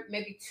program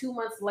maybe 2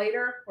 months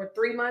later or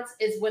 3 months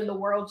is when the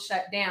world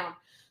shut down.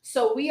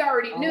 So we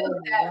already knew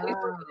that we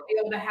were going to be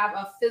able to have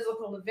a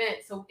physical event.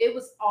 So it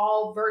was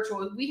all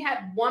virtual. We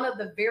had one of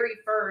the very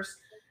first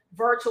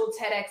virtual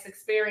TEDx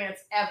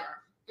experience ever.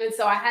 And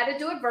so I had to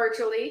do it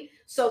virtually.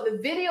 So the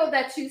video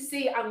that you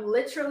see, I'm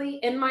literally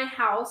in my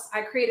house.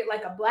 I created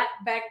like a black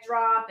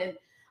backdrop, and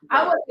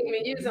I wasn't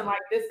even using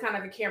like this kind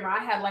of a camera.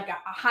 I had like a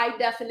high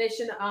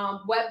definition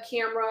web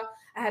camera.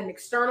 I had an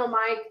external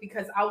mic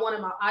because I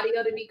wanted my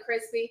audio to be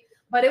crispy,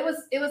 but it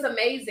was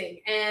amazing.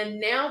 And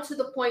now to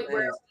the point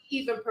where we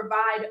even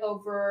provide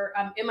over,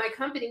 in my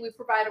company, we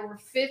provide over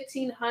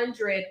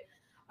 1,500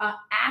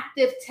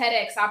 active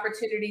TEDx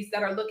opportunities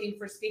that are looking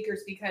for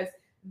speakers, because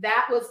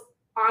that was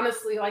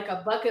honestly like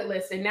a bucket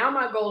list. And now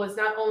my goal is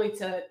not only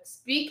to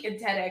speak in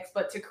TEDx,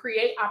 but to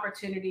create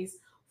opportunities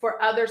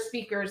for other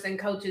speakers and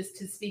coaches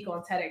to speak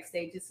on TEDx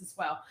stages as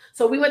well.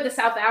 So we went to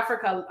South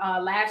Africa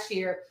last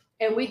year,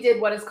 and we did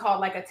what is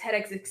called like a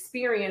TEDx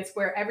experience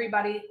where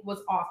everybody was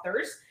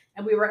authors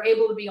and we were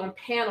able to be on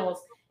panels.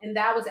 And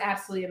that was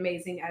absolutely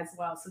amazing as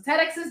well. So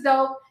TEDx is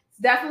dope.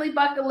 It's definitely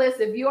bucket list.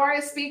 If you are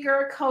a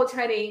speaker, coach,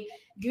 honey,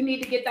 you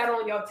need to get that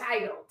on your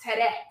title,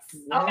 TEDx.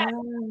 Okay.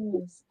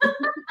 Yes.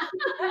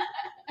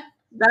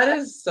 That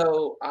is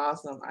so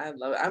awesome. I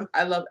love it.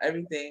 I love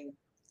everything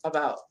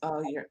about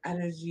your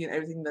energy and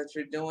everything that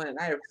you're doing. And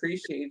I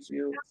appreciate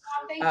you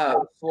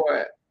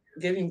for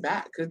giving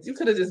back, because you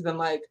could have just been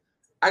like,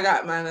 I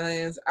got my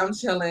millions, I'm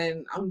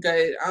chilling, I'm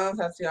good, I don't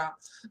touch y'all.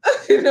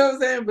 You know what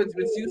I'm saying? But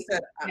you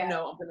said,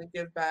 no, I'm going to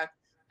give back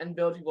and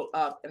build people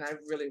up. And I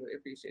really, really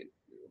appreciate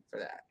you for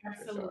that.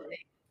 Absolutely. For sure.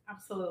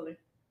 Absolutely.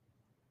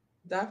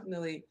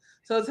 Definitely.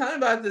 So tell me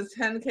about this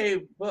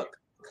 10K book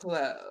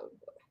club.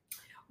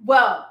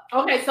 Well,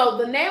 okay, so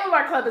the name of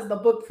our club is the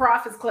Book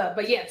Profits Club.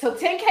 But yeah, so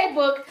 10K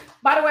book.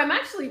 By the way, I'm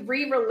actually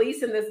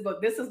re-releasing this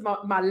book. This is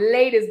my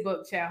latest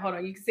book, child. Hold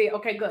on, you can see it.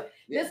 Okay, good.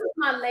 Yeah. This is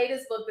my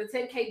latest book, the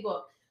 10K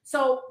book.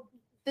 So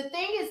the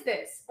thing is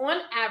this,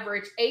 on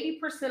average,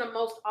 80% of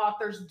most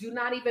authors do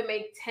not even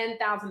make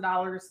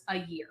 $10,000 a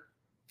year.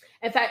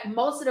 In fact,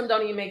 most of them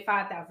don't even make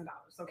 $5,000.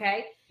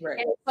 Okay. Right.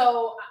 And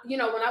so, when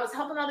I was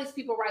helping all these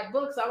people write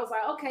books, I was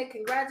like, okay,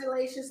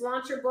 congratulations,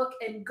 launch your book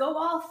and go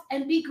off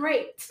and be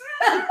great.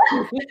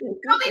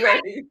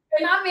 Right.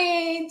 And I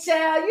mean,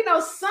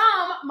 child,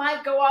 some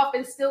might go off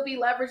and still be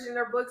leveraging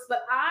their books,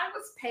 but I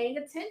was paying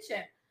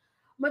attention.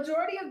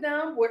 Majority of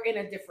them were in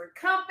a different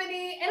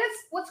company. And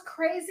what's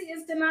crazy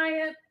is,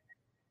 Danaya,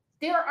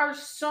 there are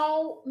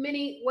so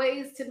many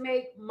ways to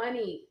make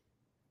money.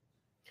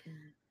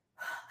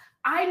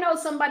 I know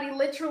somebody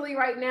literally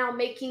right now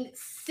making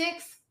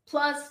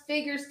 6+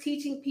 figures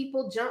teaching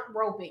people jump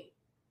roping.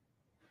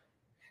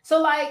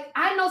 So like,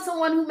 I know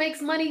someone who makes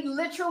money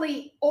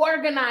literally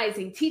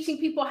organizing, teaching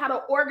people how to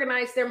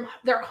organize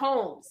their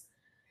homes.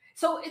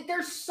 So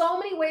there's so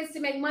many ways to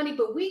make money,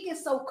 but we get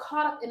so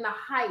caught up in the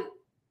hype.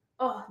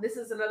 Oh, this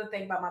is another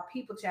thing about my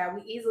people, child.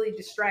 We easily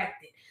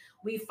distracted.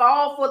 We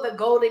fall for the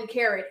golden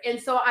carrot.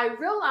 And so I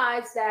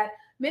realized that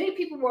many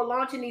people were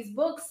launching these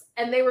books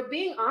and they were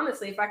being,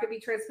 honestly, if I could be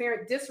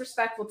transparent,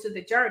 disrespectful to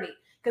the journey.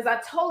 Because I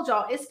told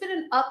y'all, it's been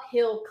an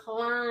uphill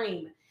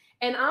climb.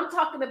 And I'm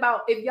talking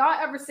about, if y'all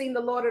ever seen The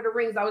Lord of the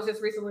Rings, I was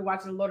just recently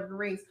watching The Lord of the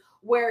Rings,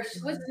 where,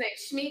 what's his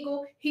name,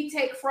 Schmeagol, he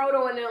take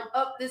Frodo and them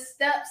up the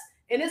steps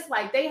And it's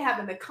like they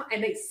having the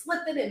and they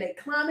slipping and they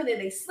climbing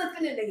and they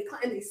slipping and they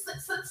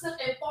slip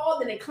and fall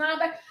and they climb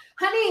back.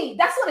 Honey,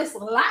 that's what it's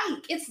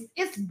like.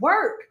 It's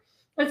work.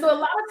 And so a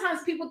lot of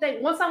times people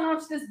think once I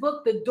launch this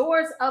book, the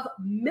doors of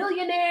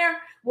millionaire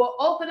will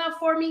open up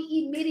for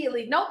me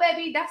immediately. No,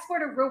 baby, that's where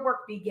the real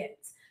work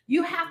begins.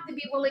 You have to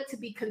be willing to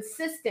be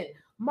consistent.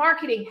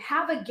 Marketing,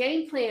 have a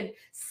game plan,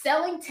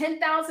 selling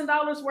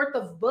 $10,000 worth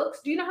of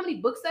books. Do you know how many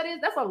books that is?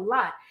 That's a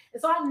lot.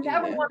 And so I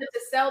never wanted to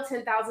sell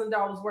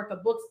 $10,000 worth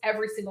of books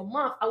every single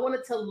month. I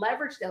wanted to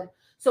leverage them.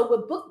 So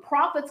with Book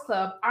Profits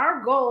Club,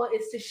 our goal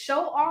is to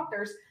show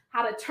authors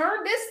how to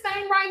turn this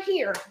thing right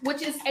here,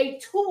 which is a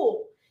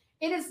tool.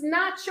 It is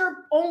not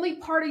your only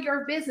part of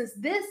your business.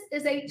 This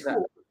is a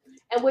tool.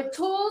 And with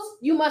tools,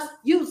 you must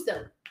use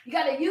them. You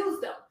got to use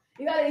them.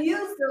 You got to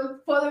use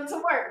them for them to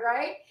work,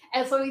 right?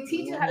 And so we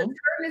teach you how to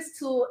turn this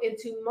tool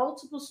into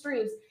multiple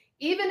streams,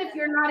 even if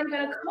you're not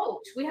even a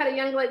coach. We had a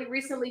young lady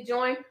recently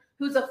join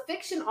who's a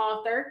fiction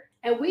author,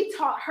 and we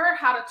taught her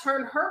how to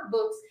turn her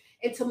books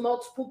into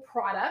multiple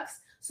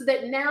products so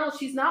that now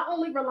she's not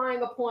only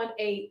relying upon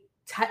a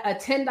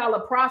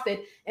 $10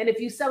 profit. And if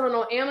you sell it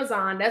on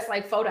Amazon, that's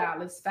like $4,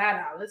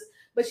 $5.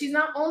 But she's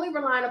not only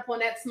relying upon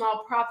that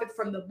small profit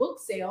from the book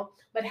sale,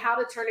 but how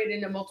to turn it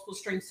into multiple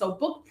streams. So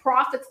Book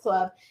Profits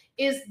Club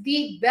is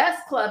the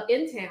best club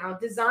in town,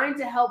 designed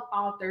to help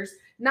authors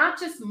not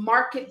just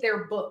market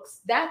their books.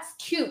 That's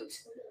cute.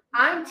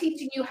 I'm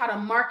teaching you how to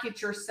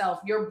market yourself,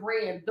 your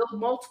brand, build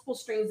multiple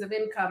streams of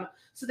income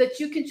so that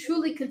you can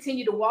truly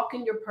continue to walk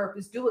in your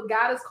purpose, do what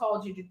God has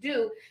called you to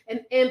do,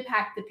 and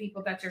impact the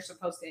people that you're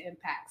supposed to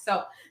impact.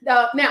 So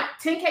now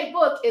 10K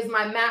book is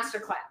my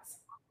masterclass.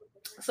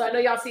 So I know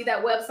y'all see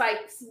that website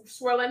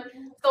swirling.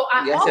 So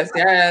I yes.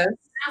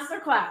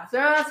 Masterclass.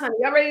 Yes, honey.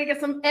 Y'all ready to get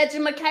some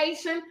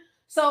education?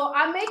 So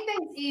I make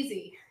things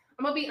easy.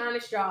 I'm gonna be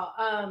honest,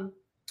 y'all.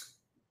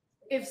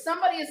 If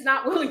somebody is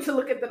not willing to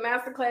look at the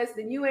masterclass,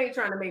 then you ain't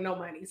trying to make no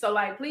money. So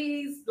like,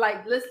 please,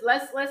 like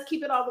let's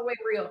keep it all the way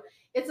real.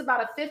 It's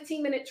about a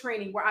 15-minute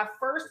training where I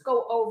first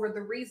go over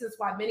the reasons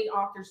why many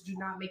authors do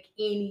not make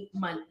any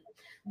money.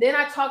 Then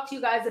I talk to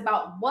you guys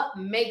about what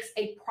makes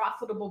a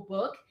profitable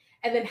book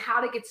and then how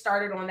to get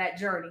started on that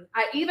journey.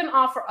 I even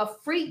offer a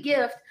free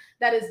gift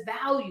that is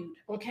valued,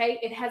 okay?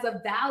 It has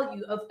a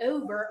value of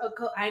over,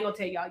 I ain't gonna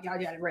tell y'all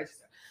gotta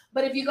register.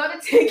 But if you go to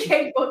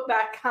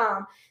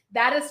 10kbook.com,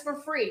 that is for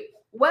free.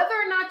 Whether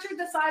or not you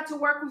decide to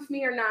work with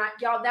me or not,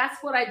 y'all,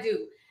 that's what I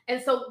do.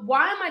 And so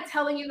why am I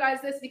telling you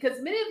guys this?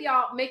 Because many of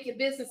y'all make your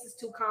businesses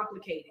too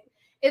complicated.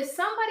 If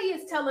somebody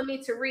is telling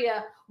me,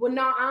 Taurea, well,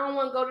 no, I don't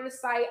want to go to the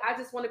site. I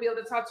just want to be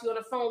able to talk to you on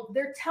the phone.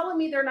 They're telling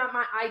me they're not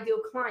my ideal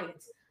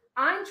clients.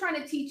 I'm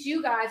trying to teach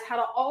you guys how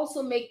to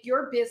also make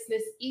your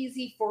business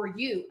easy for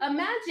you.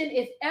 Imagine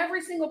if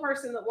every single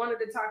person that wanted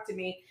to talk to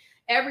me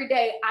every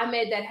day, I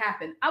made that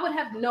happen. I would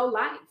have no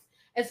life.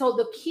 And so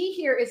the key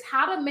here is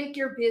how to make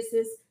your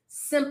business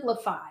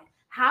simplified,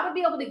 how to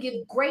be able to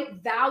give great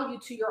value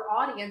to your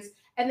audience,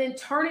 and then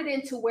turn it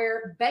into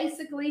where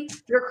basically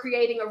you're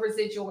creating a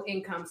residual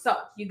income. So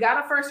you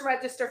got to first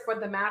register for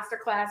the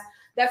masterclass.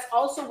 That's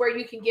also where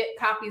you can get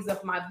copies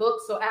of my book.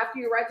 So after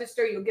you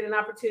register, you'll get an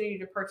opportunity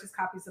to purchase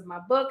copies of my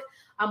book.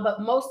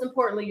 But most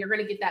importantly, you're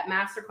going to get that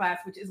masterclass,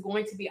 which is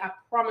going to be, I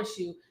promise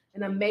you,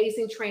 an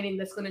amazing training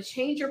that's going to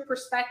change your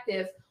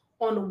perspective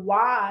on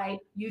why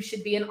you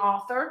should be an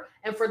author.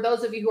 And for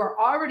those of you who are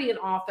already an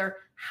author,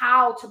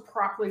 how to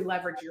properly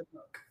leverage your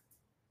book.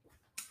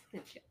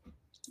 Thank you.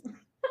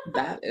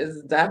 That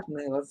is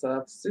definitely what's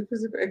up. Super,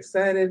 super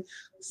excited.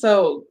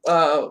 So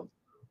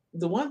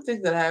the one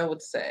thing that I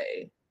would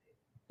say,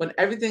 when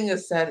everything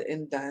is said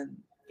and done,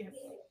 yes,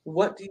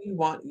 what do you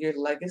want your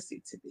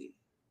legacy to be?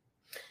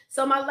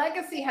 So my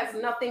legacy has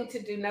nothing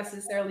to do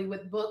necessarily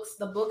with books.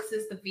 The books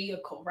is the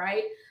vehicle,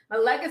 right? My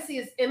legacy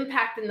is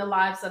impacting the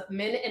lives of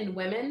men and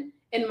women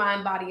in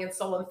mind, body, and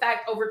soul. In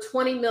fact, over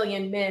 20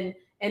 million men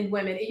and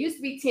women. It used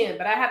to be 10,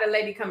 but I had a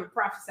lady come and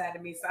prophesy to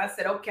me. So I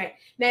said, okay.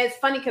 Now it's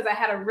funny because I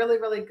had a really,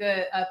 really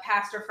good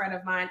pastor friend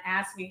of mine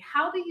ask me,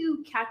 how do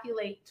you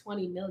calculate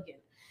 20 million?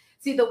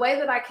 See, the way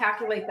that I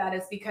calculate that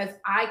is because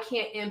I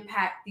can't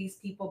impact these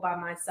people by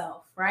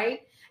myself,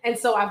 right? And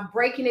so I'm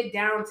breaking it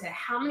down to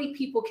how many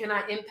people can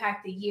I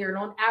impact a year? And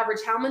on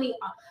average, how many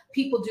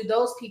people do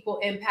those people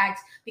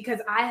impact? Because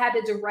I had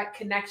a direct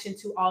connection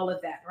to all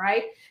of that,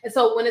 right? And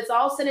so when it's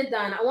all said and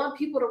done, I want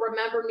people to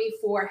remember me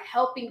for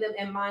helping them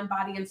in mind,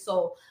 body, and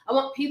soul. I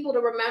want people to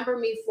remember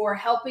me for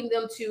helping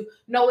them to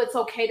know it's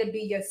okay to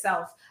be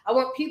yourself. I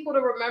want people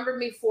to remember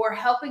me for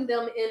helping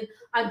them in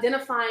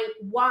identifying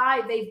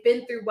why they've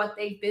been through what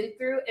they've been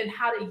through and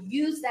how to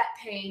use that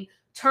pain,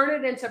 turn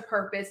it into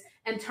purpose,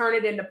 and turn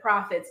it into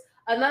profits.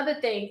 Another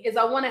thing is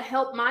I want to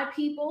help my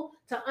people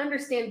to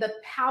understand the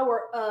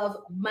power of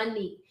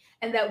money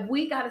and that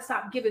we got to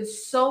stop giving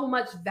so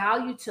much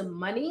value to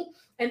money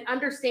and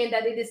understand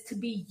that it is to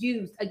be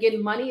used.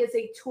 Again, money is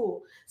a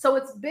tool. So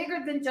it's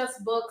bigger than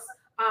just books.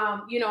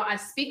 I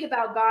speak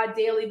about God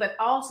daily, but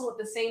also at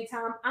the same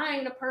time, I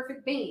ain't a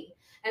perfect being.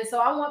 And so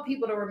I want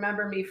people to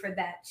remember me for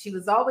that. She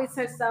was always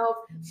herself.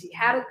 She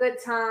had a good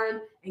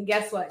time. And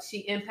guess what?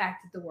 She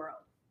impacted the world.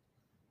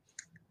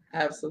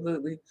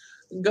 Absolutely.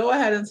 Go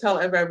ahead and tell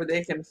everybody where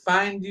they can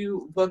find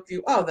you, book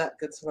you, all that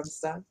good fun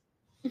stuff.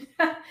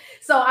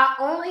 So I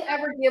only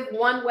ever give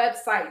one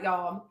website,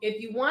 y'all. If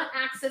you want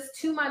access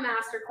to my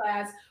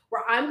masterclass,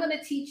 where I'm going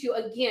to teach you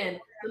again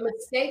the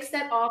mistakes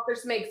that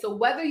authors make. So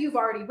whether you've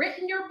already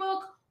written your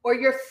book or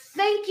you're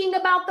thinking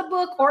about the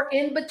book or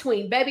in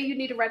between, baby, you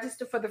need to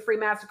register for the free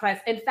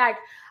masterclass. In fact,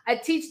 I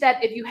teach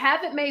that if you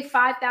haven't made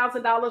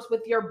 $5,000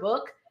 with your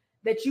book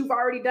that you've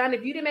already done,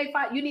 if you didn't make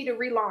 $5,000, you need to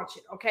relaunch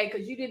it, okay?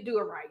 Because you didn't do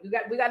it right. We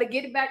got to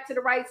get it back to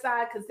the right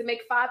side, because to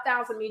make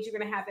 $5,000 means you're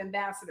going to have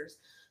ambassadors.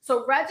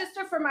 So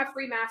register for my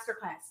free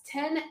masterclass,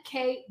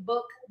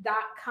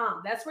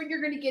 10kbook.com. That's where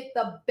you're going to get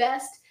the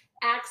best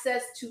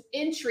access to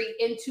entry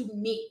into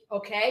me,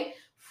 okay?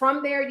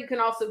 From there, you can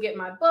also get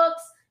my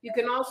books. You'll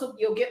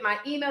get my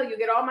email. You'll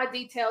get all my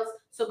details.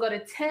 So go to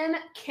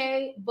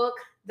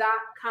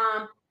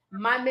 10kbook.com.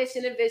 My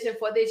mission and vision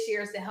for this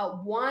year is to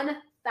help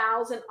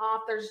 1,000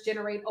 authors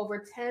generate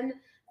over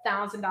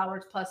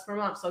 $10,000 plus per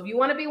month. So if you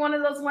want to be one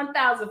of those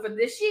 1,000 for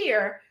this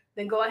year,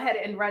 then go ahead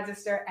and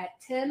register at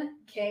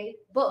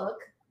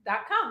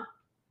 10kbook.com.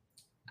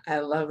 I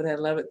love it. I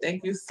love it.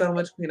 Thank you so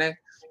much, Queen. I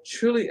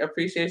truly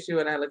appreciate you,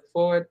 and I look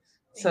forward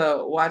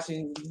to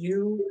watching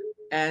you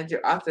and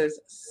your authors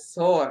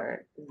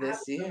soar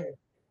this year.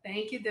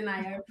 Thank you,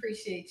 Danaya. I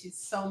appreciate you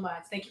so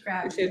much. Thank you for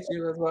having me. Appreciate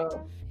you as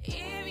well.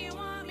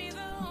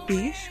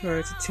 Be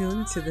sure to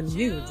tune to the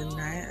new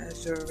Danaya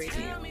Azure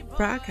Radio,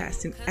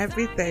 broadcasting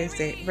every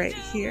Thursday right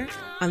here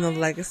on the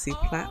Legacy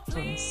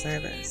Platform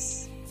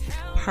Service.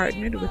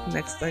 Partnered with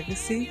Next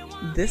Legacy,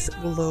 this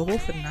global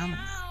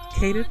phenomenon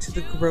catered to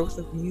the growth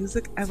of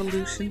music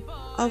evolution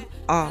of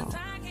all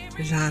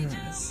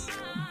genres.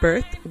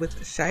 Birthed with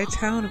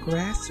Chi-Town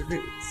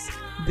grassroots,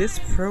 this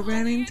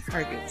programming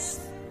targets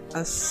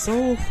a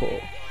soulful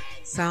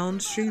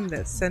sound stream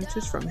that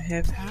centers from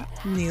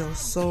hip-hop,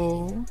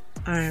 neo-soul,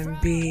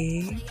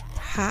 R&B,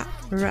 pop,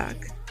 rock,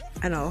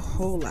 and a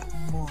whole lot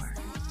more.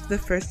 The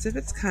first of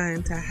its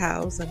kind to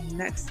house a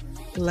Next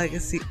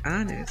Legacy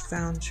Honors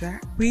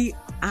soundtrack, we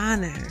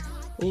honor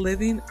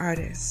living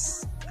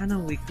artists on a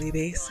weekly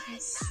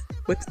basis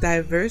with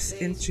diverse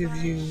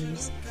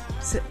interviews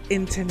to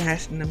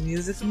international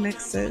music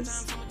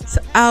mixes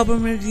to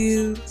album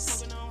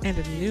reviews and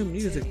a new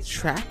music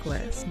track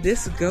list.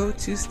 This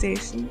go-to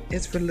station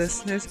is for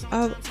listeners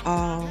of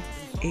all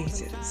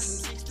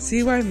ages.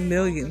 See why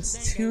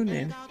millions tune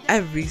in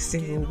every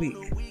single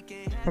week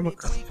from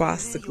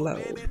across the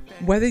globe.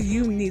 Whether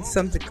you need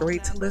something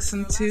great to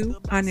listen to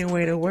on your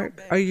way to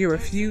work, or you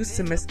refuse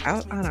to miss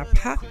out on our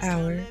pop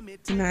hour,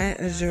 Danaya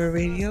Azure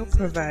Radio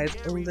provides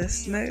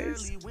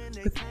listeners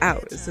with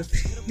hours of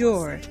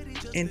pure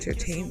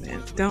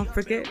entertainment. Don't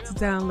forget to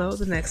download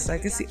the Next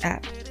Legacy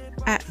app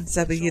at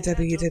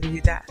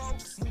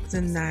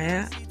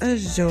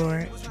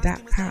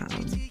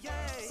www.danayaazure.com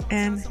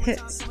and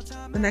hit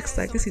the Next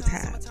Legacy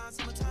tab.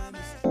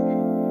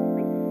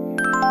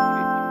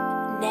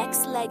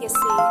 Next Legacy.